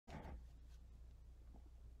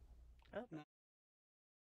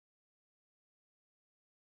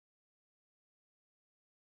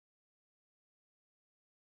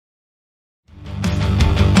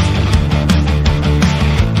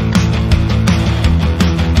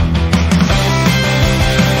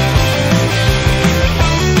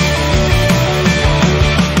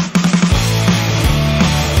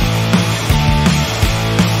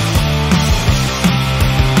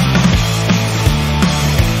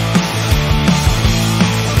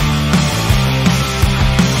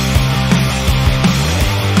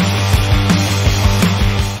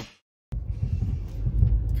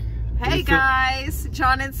Hey guys,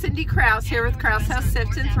 John and Cindy Krause here with Krause House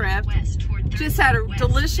Thrift and Thrift. Just had a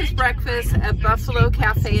delicious breakfast at Buffalo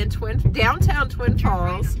Cafe in downtown Twin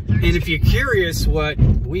Falls. And if you're curious what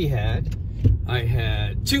we had, I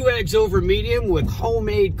had 2 eggs over medium with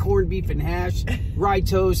homemade corned beef and hash, rye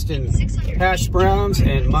toast, and hash browns.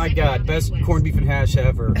 And my God, best corned beef and hash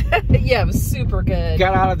ever. Yeah, it was super good.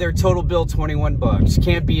 Got out of their total bill 21 bucks.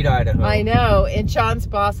 Can't beat Idaho. I know. And John's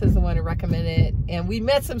boss is the one who recommended it. And we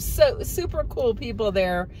met some super cool people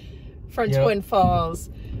there from Twin Falls.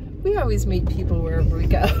 We always meet people wherever we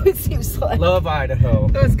go, it seems like. Love Idaho.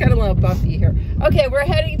 So it's kind of a little bumpy here. Okay, we're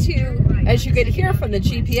heading to, as you could hear from the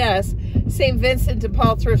GPS, St. Vincent de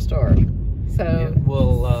Paul thrift store. So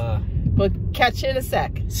yeah, we'll catch you in a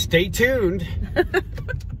sec. Stay tuned.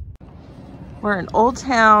 We're in Old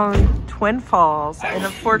Town Twin Falls, and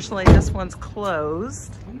unfortunately this one's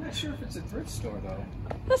closed. I'm not sure if it's a thrift store though.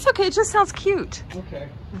 That's okay, it just sounds cute. Okay.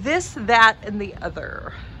 This, that, and the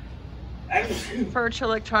other. Furniture,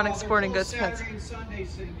 electronics, sporting goods, pets.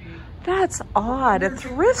 That's odd. A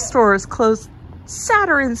thrift store is closed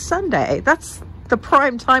Saturday and Sunday. That's the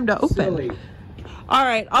prime time to open. Silly. All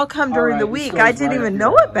right, I'll come during the week. I didn't even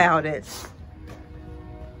know about it.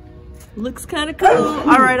 Looks kind of cool.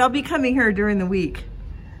 All right, I'll be coming here during the week.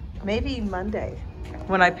 Maybe Monday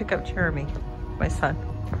when I pick up Jeremy, my son.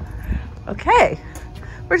 Okay,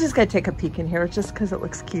 we're just gonna take a peek in here just because it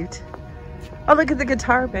looks cute. Oh, look at the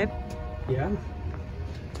guitar, babe. Yeah, I'm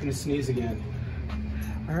gonna sneeze again.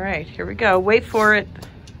 All right, here we go. Wait for it.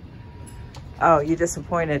 Oh, you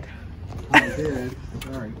disappointed. I did.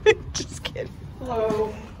 Sorry. Just kidding.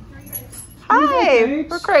 Hello. Hi.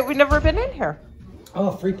 We're great. We've never been in here.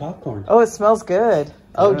 Oh, free popcorn. Oh, it smells good.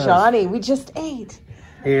 Oh, Johnny, we just ate.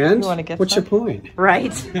 And you want to get what's some? your point?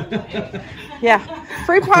 Right. Yeah,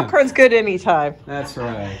 free popcorn's good anytime. That's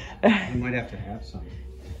right. I might have to have some.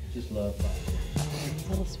 Just love popcorn. A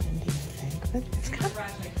little spendy, I think, but it's kind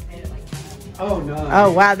of... Oh, no.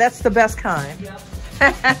 Oh, wow, that's the best kind. Yep.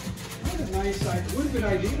 What a nice idea. What a good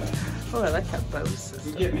idea. Oh, I like that Bose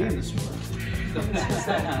system. You get me in the store.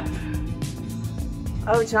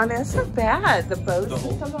 Oh, Johnny, that's not bad. The Bose The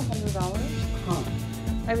whole- system, $100. Huh.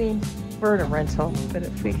 I mean, we're in a rental, but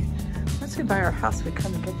if once we buy our house, we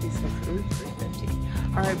come and get these things. Ooh,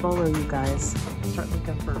 $350. All right, Bolo, you guys. Start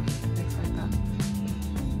looking for things like that.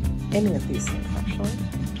 Any of these things, actually.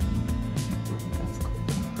 That's cool.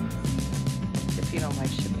 If you don't mind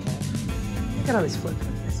shipping it. You can always flip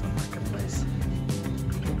this on Marketplace.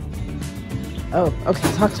 Oh, okay.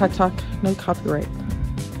 Talk. No copyright.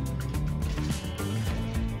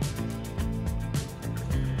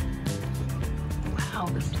 Wow,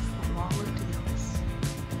 this is a lot of deals.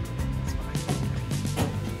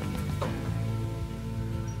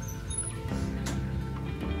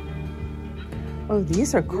 Oh,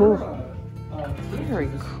 these are cool. Very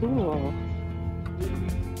cool.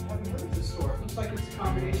 Looks like it's a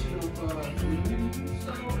combination of So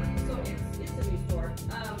it's a new store.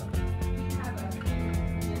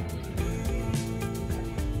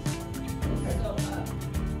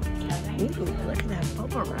 We have Ooh, look at that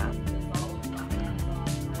bubble wrap.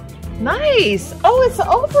 Nice. Oh, it's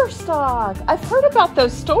Overstock. I've heard about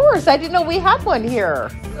those stores. I didn't know we had one here.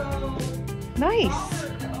 Nice.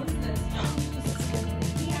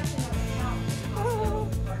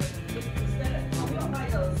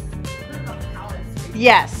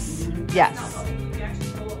 Yes.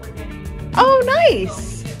 Oh,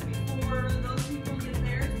 nice.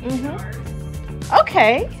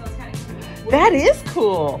 Okay. That is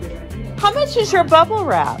cool. How much is your bubble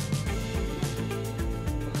wrap?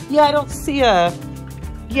 Yeah, I don't see a...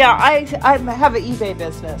 Yeah, I have an eBay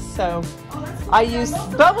business, so I use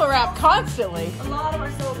bubble wrap constantly. a lot of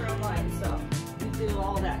our sales are online, so we do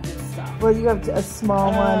all that good stuff. Well, you have a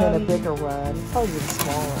small one and a bigger one. Probably the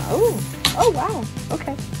small one. Oh, wow.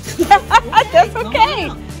 Okay. That's okay.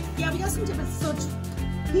 Yeah, we got some different. So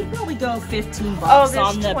we probably go $15 Oh,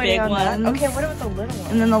 on the 20 big on one. that. Okay, what about the little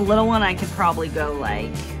one? And then the little one, I could probably go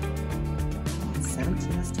like 17.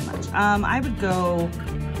 That's too much. I would go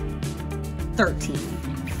 13.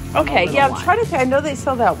 Okay, yeah, I'm trying to think. I know they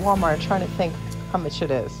sell that at Walmart. I'm trying to think how much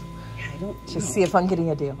it is. Yeah, I don't To see if I'm getting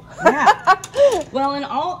a deal. Yeah. Well, in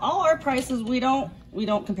all our prices, we don't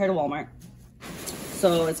compare to Walmart.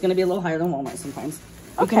 So it's going to be a little higher than Walmart sometimes.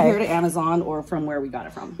 We compare to Amazon or from where we got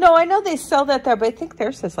it from. No, I know they sell that there, but I think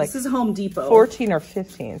theirs is like this is Home Depot. 14 or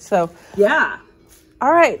 15. So yeah.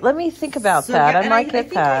 All right, let me think about that. Yeah, I might get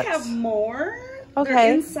that. I think I have more. Okay.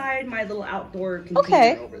 They're inside my little outdoor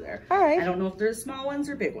container over there. All right. I don't know if there's small ones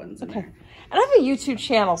or big ones. Okay. And I have a YouTube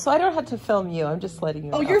channel, so I don't have to film you. I'm just letting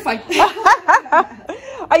you know. Oh, you're fine.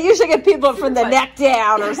 I usually get people from the neck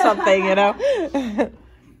down or something, you know.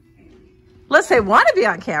 Unless they want to be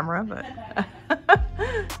on camera, but.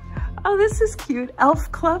 Oh, this is cute.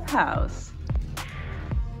 Elf Clubhouse.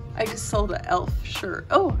 I just sold an elf shirt.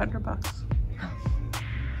 Oh, $100.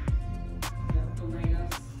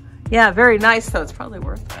 Yeah, very nice though. It's probably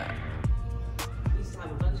worth that.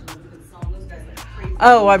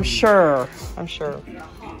 Oh, I'm sure. I'm sure.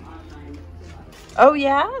 Oh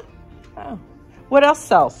yeah? Oh. What else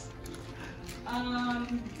sells?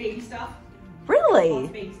 Baby stuff. Really?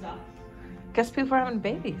 Baby stuff. Guess people are having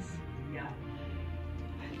babies. Yeah.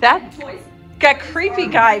 That Toys. creepy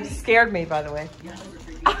guy scared me, by the way. Yeah, those are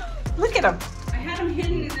creepy. Look at him. I had him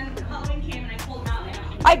hidden and then Halloween came and I pulled him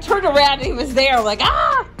out. And I turned around and he was there, like,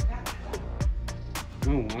 ah!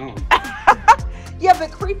 Oh, wow. Yeah,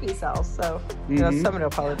 but creepy sells, so you know someone will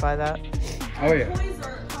probably buy that. Oh, yeah. toys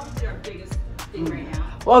are probably our biggest thing right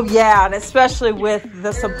now. Well, yeah, and especially with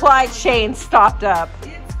the supply chain stopped up,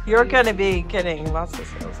 you're going to be getting lots of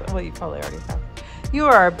sales. Well, you probably already have. You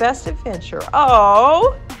are our best adventure.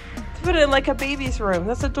 Oh, to put it in like a baby's room.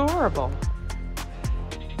 That's adorable.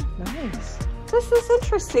 Nice. This is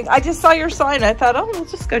interesting. I just saw your sign. I thought, oh, we'll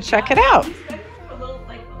just go check it out.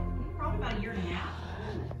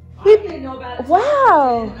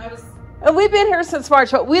 Wow. And we've been here since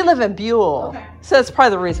March, but we live in Buell. Okay. So that's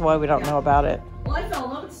probably the reason why we don't know about it. Well, I fell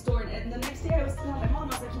in love with the store, and the next day I was telling my mom, I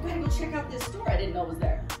was like, you gotta go check out this store I didn't know was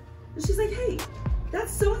there. And she's like, hey,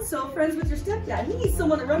 that's so-and-so friends with your stepdad. He needs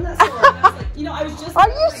someone to run that store. And I was like, you know, I was just... Are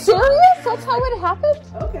you serious? That's how it happened?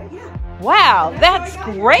 Okay, yeah. Wow, that's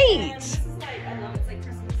great. This is like, I love it. It's like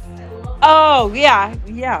Christmas. I love it. Oh, yeah,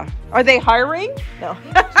 yeah. Are they hiring? No.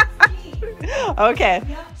 Okay.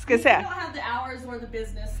 Yeah. I was gonna say. We don't have the hours or the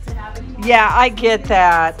business to have anymore. Yeah, I get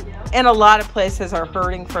that. And a lot of places are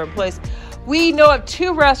hurting for employees. We know of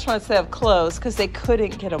 2 restaurants that have closed because they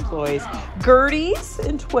couldn't get employees. Gertie's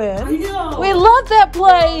in Twin. I know. We love that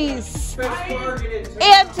place.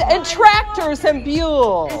 And Tractors in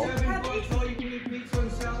Buell.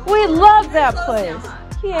 We love that place.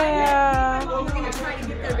 Yeah. We're gonna try to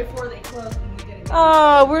get there before they close.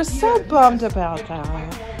 Oh, we're so bummed about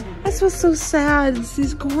that. That's what's so sad.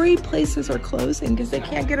 These great places are closing because they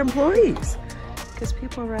can't get employees. Because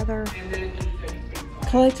people rather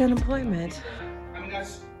collect unemployment. I mean,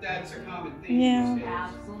 that's a common thing. Yeah.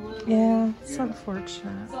 Absolutely. Yeah, it's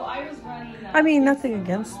unfortunate. So I was running. I mean, nothing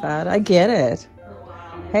against that. I get it.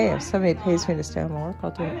 Hey, if somebody pays me to stay home and work,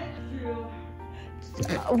 I'll do it.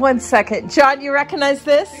 1 second. John, you recognize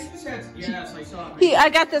this? Yes, I saw it. I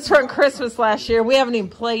got this for Christmas last year. We haven't even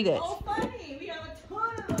played it. Oh, funny. We have a ton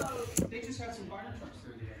of those. They just had some fire trucks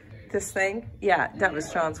through the other day. This thing? Yeah, that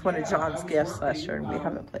was one of John's gifts last year, and we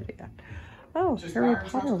haven't played it yet. Oh, Just Harry fire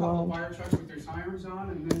trucks, Potter couple world. fire trucks with their sirens on,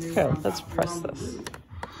 and then they Okay, run let's out. press this.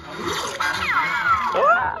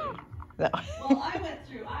 No. Well, I went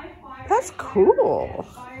through. I fired. That's cool.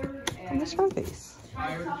 Fired How and much are these?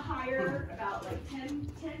 tried to hire about like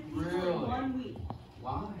 10 people Really? in 1 week.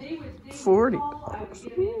 Why? They would $40. call, I would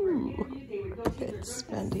get them in for an interview, they would go to their It's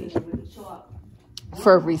group spendy. and they wouldn't show up.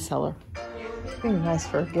 For a reseller. Be nice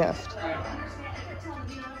for a gift. I understand if you're telling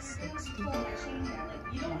me, you know, if you're going to pull that chain down,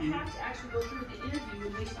 like, you don't have to actually go through the interview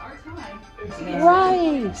and waste our time.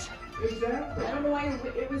 Right. Exactly. I don't know why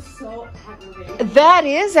it was so aggravating. That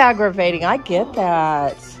is aggravating. I get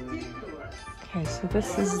that. Ridiculous. Okay, so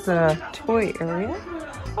this is the toy area.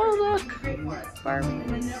 Oh, look. Great for us. Barbie. And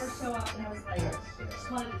they never show up, and I was like, just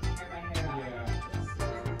wanted to tear my hair out.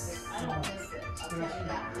 I don't miss it. I'll tell you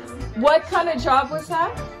that. What kind of job was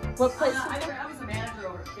that? What place? I was a manager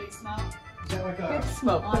over at Big Smoke Is that like Good a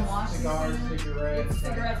smoke. on Washington. cigarette? It's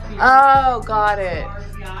cigarettes, beer. Oh, got it.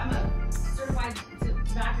 Yeah, I'm a certified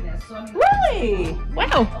tobacconist, so I'm Really?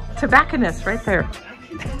 Wow. Tobacconist right there.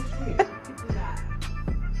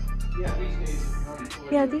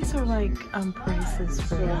 Yeah, these are like prices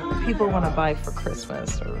for people want to buy for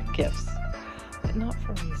Christmas or gifts, but not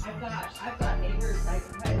for resale. I've got neighbors.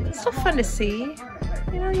 It's so fun to see.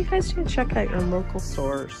 You know, you guys should check out your local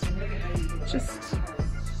stores. Just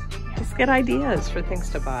just get ideas for things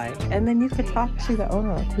to buy. And then you could talk to the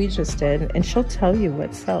owner like we just did, and she'll tell you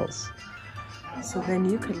what sells. So then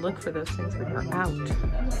you could look for those things when you're out.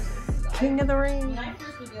 King of the Ring.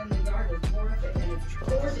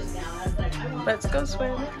 Let's go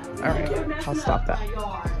swim. All right, I'll stop that.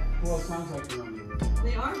 Well, it sounds like you're on the road.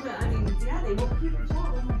 They are, but I mean, yeah, they won't keep her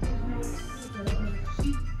job. I'm like, no,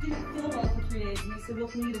 she didn't feel well for 3 days. And he said, well,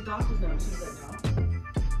 can we get a doctor's note? She was like, no.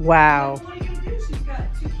 Wow. Like, what are you going to do? She's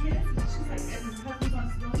got 2 kids. And she's like, and her husband's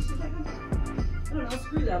on disability. She's like, I don't know,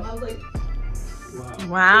 screw them. I was like,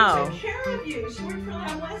 wow. She took care of you. She worked for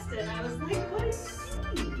Lamb Weston. I was like, what is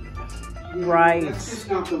he? Right. That's just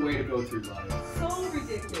not the way to go through life. So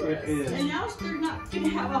ridiculous. It is. And now they're not going to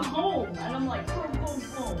have a home. And I'm like,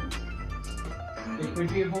 boom. It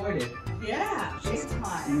could be avoided. Yeah, big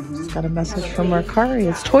time. Just got a message from Mercari.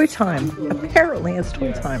 It's toy time. Apparently, it's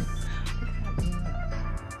toy time.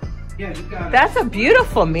 Yeah, you got That's a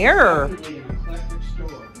beautiful mirror. definitely an eclectic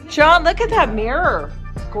store. John, look at that mirror.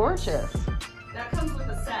 Gorgeous. That comes with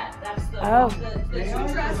a set. That's the, Oh. the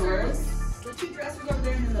 2 dressers. The 2 dressers over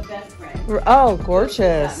there and then the bed frame. Oh,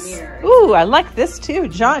 gorgeous. Ooh, I like this too.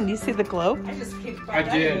 John, you see the globe? I just came I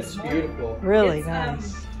back did. this It's morning. beautiful. Really It's,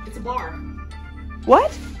 nice. It's a bar.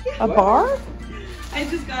 What? A bar? I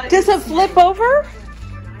just got it. Does it flip over?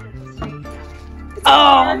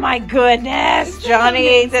 Oh my goodness,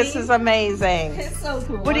 Johnny, this is amazing. It's so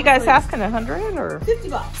cool. What are you guys asking, 100 or?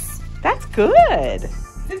 $50. That's good.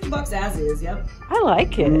 $50 as is, yep. I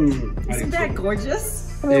like it. Isn't that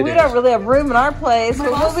gorgeous? I mean, It we is. don't really have room in our place,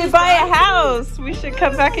 but boss when we is buy a right. house, we should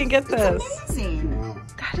come back and get this. It's amazing. Wow.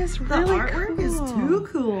 That is The really artwork cool. is too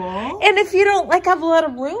cool. And if you don't like have a lot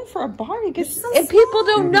of room for a bar, you can, It's so and people small.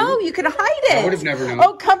 don't know, you can hide it. I would have never known.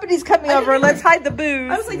 Oh, company's coming over. Let's hide the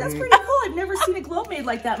booze. I was like, that's pretty cool. I've never seen a globe made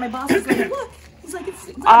like that. My boss was like, look. He's like, it's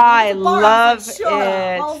I a bar. love was like, "Shut up."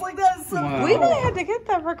 it. I was like, that's so Wow. We cool. might have to get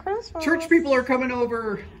that for Christmas. Church people are coming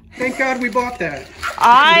over. Thank God we bought that.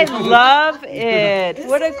 I love it.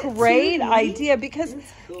 What a Isn't it great too neat? idea. Because,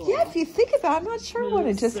 cool. yeah, if you think about it, I'm not sure I want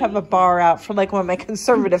to just have a bar out for like when my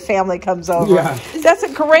conservative family comes over. Yeah. That's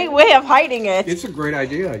a great way of hiding it. It's a great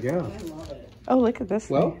idea, yeah. Oh, look at this.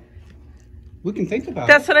 Well, thing. we can think about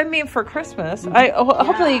That's what I mean for Christmas.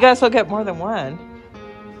 Hopefully you guys will get more than one.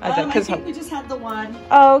 I think we just had the one.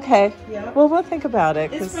 Oh, okay. Yeah. Well, we'll think about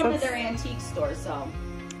it. It's 'cause from that's- their antique store, so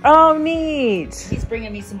Oh, neat. he's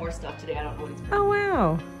bringing me some more stuff today. I don't know what he's bringing. Oh,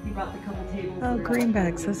 wow. He brought the couple tables. Oh, that are green all-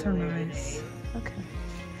 bags. Those are nice. Okay.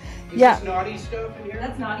 Is Yeah. this naughty stuff in here?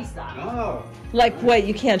 That's naughty stuff. Oh. Like what?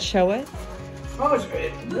 You can't show it? Oh,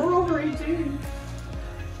 we're over 18.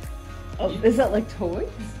 Oh, is that like toys?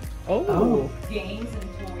 Oh. Games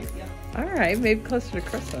and toys. Yep. All right. Maybe closer to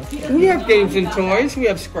Christmas. We have games and toys. We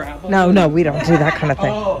have Scrabble. No, we don't do that kind of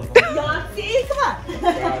thing. Oh. Yahtzee, come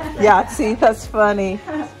on. Yeah, see, that's funny.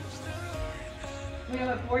 We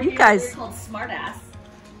have a board You game guys- called Smartass.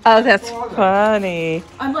 Oh, that's funny.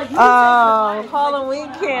 I'm like, Oh,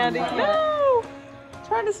 Halloween candy. No.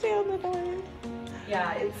 Trying to stay on the diet.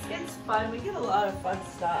 Yeah, it's fun. We get a lot of fun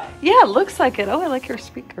stuff. Yeah, it looks like it. Oh, I like your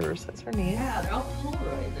speakers. That's really neat. Yeah, they're all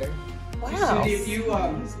Polaroid. They're Wow. Cindy, if you,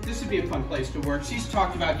 this would be a fun place to work. She's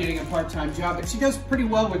talked about getting a part-time job, but she does pretty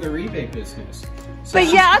well with her eBay business. So But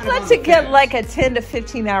she's yeah, I'd kind of like on to the get fence. like a 10 to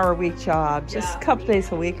 15 hour week job, just Yeah. a couple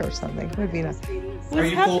days a week or something. Would be nice. Are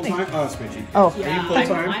What's you happening? full-time? Oh, Smitchy. Oh, yeah, Are you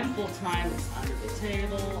full-time? I'm full-time. It's under the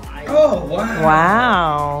table. Oh, wow.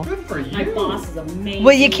 wow. Good for you. My boss is amazing.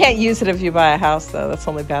 Well, you can't use it if you buy a house, though. That's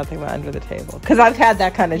the only bad thing about under the table. Because I've had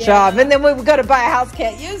that kind of job, and then when we go to buy a house,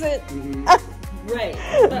 can't use it. Right.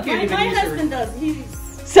 But You can't even my use her. husband does. He's.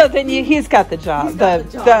 So then he's got the job, He's got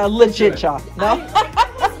the the job. legit job. No,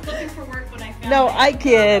 I wasn't looking for work when I found no, it. I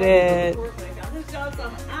get it. When I found this job,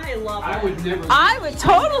 so I love it. I would never. I would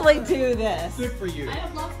totally do this. Good for you. I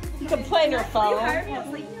have lots of people. Complainer You fellow. hired me? I was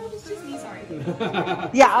like, no, it's just me. Sorry.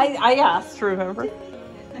 Yeah, I asked. Remember?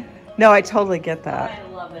 No, I totally get that. I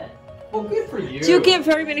love it. Well, good for you. Do you get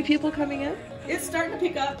very many people coming in? It's starting to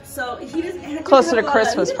pick up, so he doesn't have Closer have to a lot of-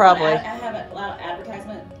 Christmas, he doesn't have a lot probably. of- I have a lot of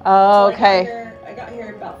advertisement. Oh, So okay. I got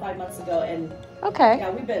here about 5 months ago, and Okay. yeah,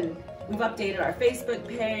 we've updated our Facebook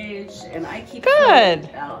page, and I keep Good. putting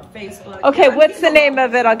it out on Facebook. Okay, Yeah, what's the I'm name getting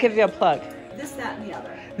of it? I'll give you a plug. This, that, and the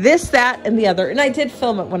other. This, that, and the other. And I did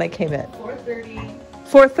film it when I came in. 430.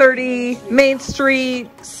 430 Main Street,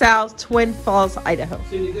 South Twin Falls, Idaho.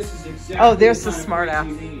 Cindy, this is exactly Oh, there's the kind of smart place app.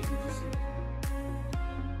 you need.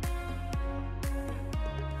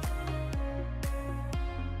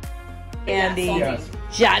 Andy, Yes.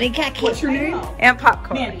 Johnny Kaki, What's your name? and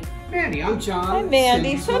popcorn. Mandy. Mandy, I'm John. Hi,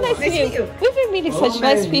 Mandy. Cindy's So nice to wife. meet you. We've been meeting Oh, such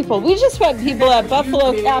nice Mandy. people. We just met people at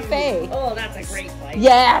Buffalo Cafe. Oh, that's a great place. night.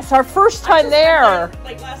 Yes, our first time there.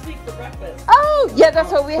 Like last week for breakfast. Oh, yeah,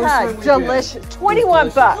 that's what we had. Delicious. 21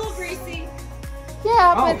 A bucks. little greasy.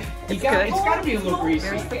 Yeah, Oh, but it's got to be a little greasy.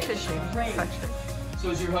 there's the fishing section. So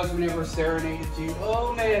has your husband ever serenaded you?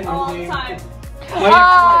 Oh man, All the time. Oh,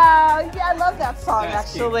 yeah, I love that song,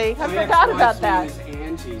 That's actually. cute. I My forgot ex-wife's about that. name is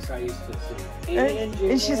Angie, so I used to sing.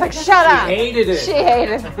 And she's like, shut up. She hated it. She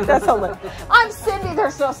hated it. That's hilarious. I'm Cindy.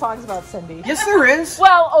 There's no songs about Cindy. Yes, there is.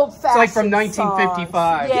 Well, old-fashioned It's like from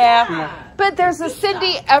 1955. songs. Yeah. But there's a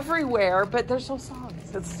Cindy everywhere, but there's no songs.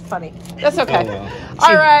 It's funny. That's okay. Oh, well.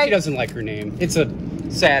 All right. She doesn't like her name. It's a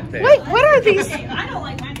sad thing. Wait, what are these? I don't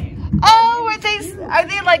like my name. Oh, are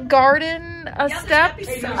they like garden steps? stepping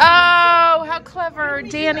stones. Oh, how clever.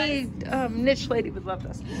 Danny, niche lady would love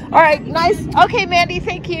this. All right, nice. Okay, Mandy,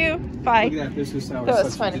 thank you. Bye. Look at that business hours That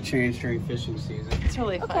was subject funny. to change during fishing season. It's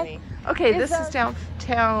really funny. Okay, this is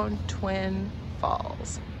downtown Twin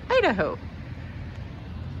Falls, Idaho.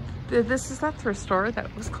 This is that thrift store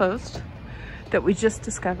that was closed that we just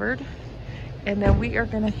discovered. And then we are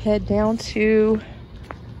going to head down the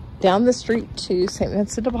street to St.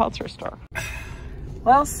 Vincent de Paul thrift store.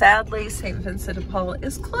 Well, sadly, St. Vincent de Paul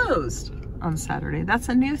is closed on Saturday. That's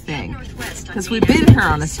a new thing because we've been here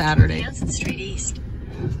on a Saturday.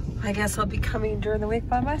 I guess I'll be coming during the week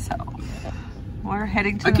by myself. We're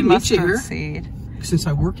heading to the mustard seed. Since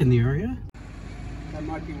I work in the area, that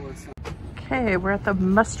might be worth something. Okay, we're at the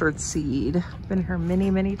mustard seed. Been here many,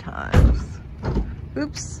 many times.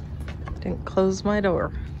 Oops, didn't close my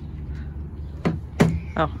door.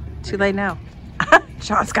 Oh, too late now.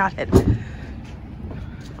 John's got it.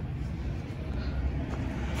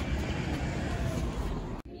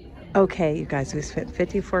 Okay, you guys, we spent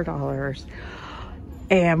 $54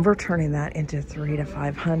 and we're turning that into $300 to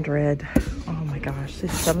 $500. Oh my gosh,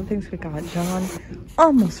 there's some of the things we got. John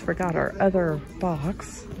almost forgot our other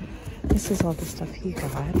box. This is all the stuff he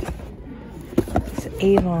got. It's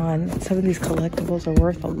Avon. Some of these collectibles are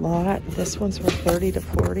worth a lot. This one's worth 30 to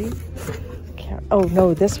 40. Oh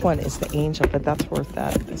no, this one is the angel, but that's worth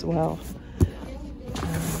that as well.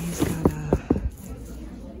 He's got a,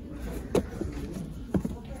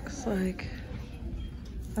 looks like,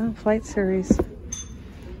 oh, Flight Series,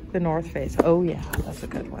 the North Face. Oh yeah, that's a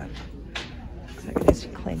good one. Looks like it needs to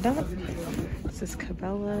be cleaned up. This is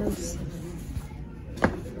Cabela's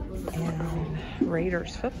and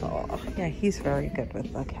Raiders football. Yeah, he's very good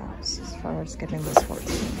with the caps as far as getting the sports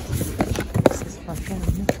teams. This is for him.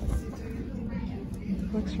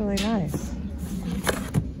 Looks really nice.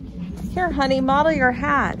 Here, honey, model your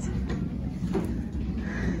hat.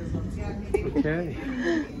 Okay.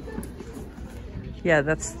 Yeah,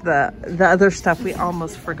 that's the other stuff we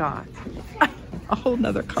almost forgot. A whole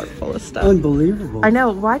nother cart full of stuff. Unbelievable. I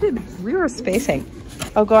know. Why did we were spacing?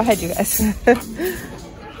 Oh, go ahead, you guys.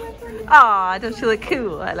 Aw, don't you look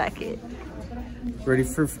cool? I like it. Ready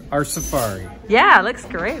for our safari. Yeah, it looks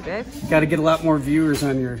great, babe. Got to get a lot more viewers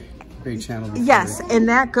on your big channel. Yes, and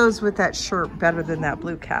that goes with that shirt better than that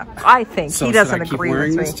blue cap. I think. So he doesn't should I keep agree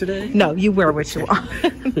wearing with this me. today? No, you wear what you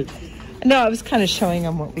want. No, I was kind of showing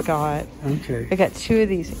him what we got. Okay. I got 2 of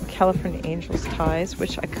these California Angels ties,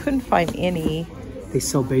 which I couldn't find any. They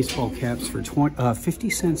sell baseball caps for 50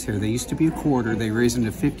 cents here. They used to be a quarter. They raised them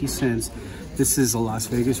to 50 cents. This is a Las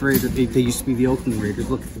Vegas Raider. They used to be the Oakland Raiders.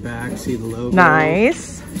 Look at the back. See the logo?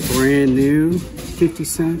 Nice. Brand new. 50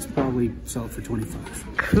 cents. Probably sell it for 25.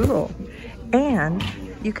 Cool. And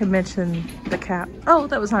you can mention the cap. Oh,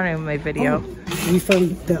 that was not in my video. Oh, we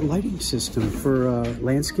found that lighting system for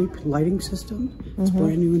landscape lighting system. It's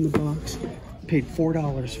brand new in the box. Paid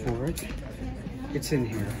 $4 for it. It's in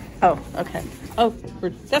here. Oh, okay. Oh,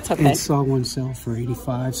 that's okay. And saw one sell for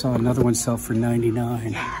 85. Saw another one sell for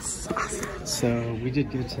 99. Yes, awesome. So we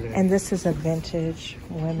did good today. And this is a vintage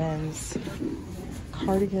women's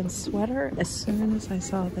cardigan sweater. As soon as I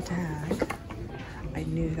saw the tag, I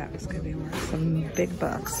knew that was going to be worth some big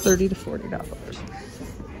bucks, $30 to $40.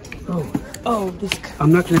 Oh, this.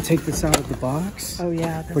 I'm not going to take this out of the box. Oh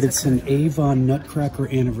yeah, that's but it's an Avon Nutcracker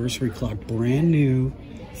anniversary clock, brand new,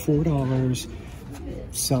 $4,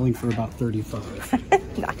 selling for about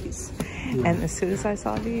 $35. Nice. Yeah. And as soon as I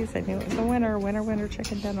saw these, I knew it was a winner. Winner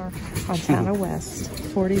chicken dinner on Santa West,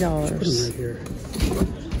 $40. Put them right here.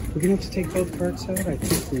 We're gonna have to take both carts out. I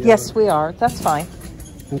think we Yes, we are. That's fine.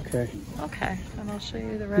 Okay. Okay, and I'll show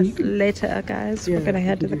you the rest later, guys. Yeah, we're gonna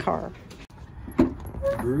head to the car.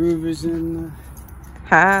 Groove is in the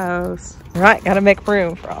house. Right, gotta make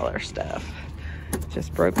room for all our stuff.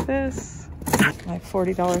 Just broke this. My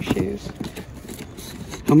 $40 shoes.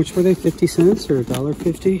 How much were they? 50 cents or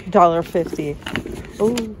 $1.50? $1.50.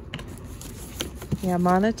 Oh, yeah,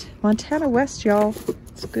 Montana West, y'all.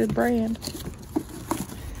 It's a good brand.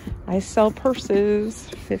 I sell purses,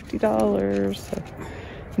 $50. So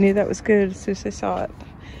I knew that was good as soon as I saw it.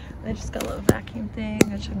 I just got a little vacuum thing,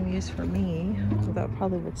 which I'm gonna use for me. So that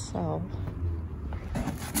probably would sell.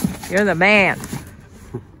 You're the man.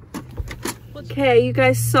 Okay, you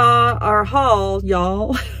guys saw our haul,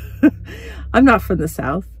 y'all. I'm not from the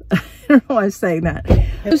South. I don't know why I'm saying that.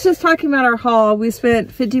 I was just talking about our haul. We spent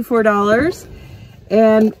 $54.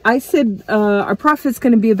 And I said our profit's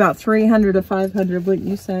going to be about 300 to 500, wouldn't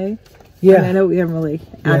you say? Yeah. And I know we haven't really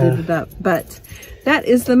added it up, but that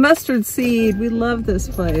is the mustard seed. We love this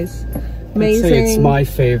place. Amazing. I'd say it's my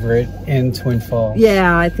favorite in Twin Falls.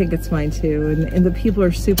 Yeah, I think it's mine too. And the people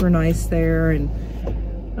are super nice there. And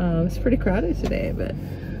it's pretty crowded today, but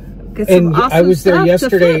get some awesome I was there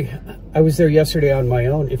yesterday. flip. I was there yesterday on my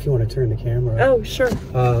own. If you want to turn the camera. Oh, sure.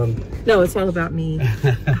 No, it's all about me.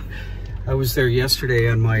 I was there yesterday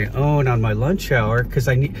on my own on my lunch hour because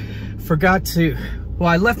I forgot to, well,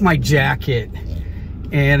 I left my jacket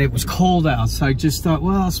and it was cold out. So I just thought,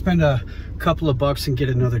 well, I'll spend a couple of bucks and get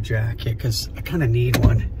another jacket because I kind of need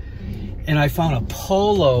one. And I found a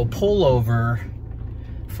pullover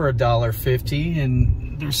for $1.50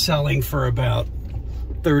 and they're selling for about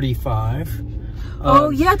 $35.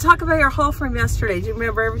 Oh yeah, talk about your haul from yesterday. Do you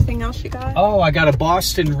remember everything else you got? Oh, I got a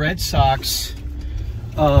Boston Red Sox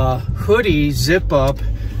hoodie zip up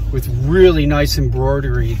with really nice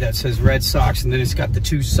embroidery that says Red Sox, and then it's got the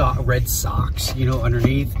two Red Sox, you know,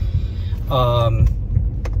 underneath.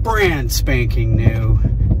 Brand spanking new,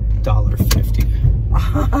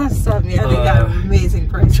 $1.50. Awesome. Yeah, they got an amazing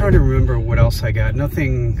price. I'm trying to remember what else I got.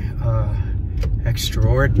 Nothing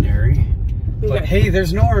extraordinary. But hey,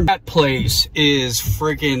 there's Norm. That place is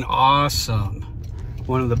freaking awesome.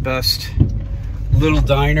 One of the best little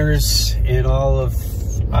diners in all of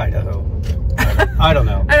Idaho. I don't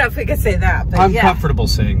know. I don't know if we could say that, but I'm comfortable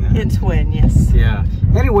saying that. In Twin, yes. Yeah.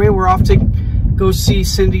 Anyway, we're off to go see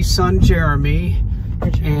Cindy's son, Jeremy.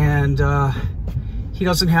 And he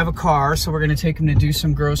doesn't have a car, so we're going to take him to do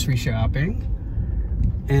some grocery shopping.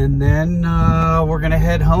 And then we're going to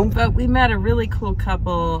head home. But we met a really cool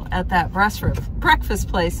couple at that breakfast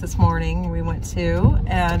place this morning we went to,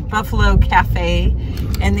 and Buffalo Cafe,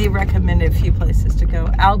 and they recommended a few places to go.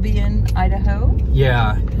 Albion, Idaho.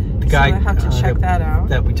 Yeah. The guy so I have to check that out.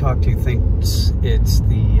 That we talked to thinks it's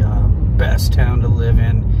the best town to live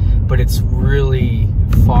in, but it's really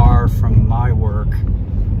far from my work.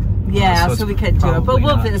 Yeah, so we couldn't do it, but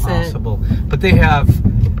we'll visit. Possible. But they have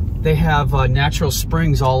natural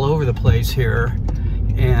springs all over the place here,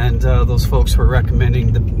 and those folks were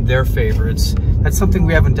recommending their favorites. That's something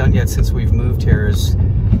we haven't done yet since we've moved here, is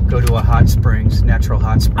go to a hot springs, natural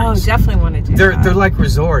hot springs. Oh, definitely want to do that. They're like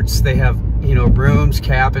resorts. They have, you know, rooms,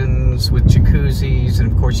 cabins with jacuzzis, and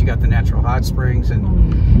of course you got the natural hot springs,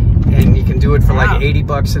 and you can do it for like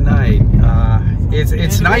 $80 a night.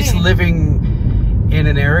 It's nice living in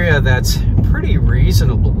an area that's pretty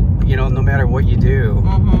reasonable, you know, no matter what you do.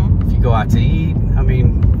 If you go out to eat, I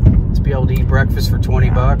mean, to be able to eat breakfast for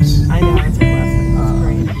 $20. I know, it's a blessing.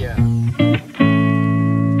 It's great. Yeah.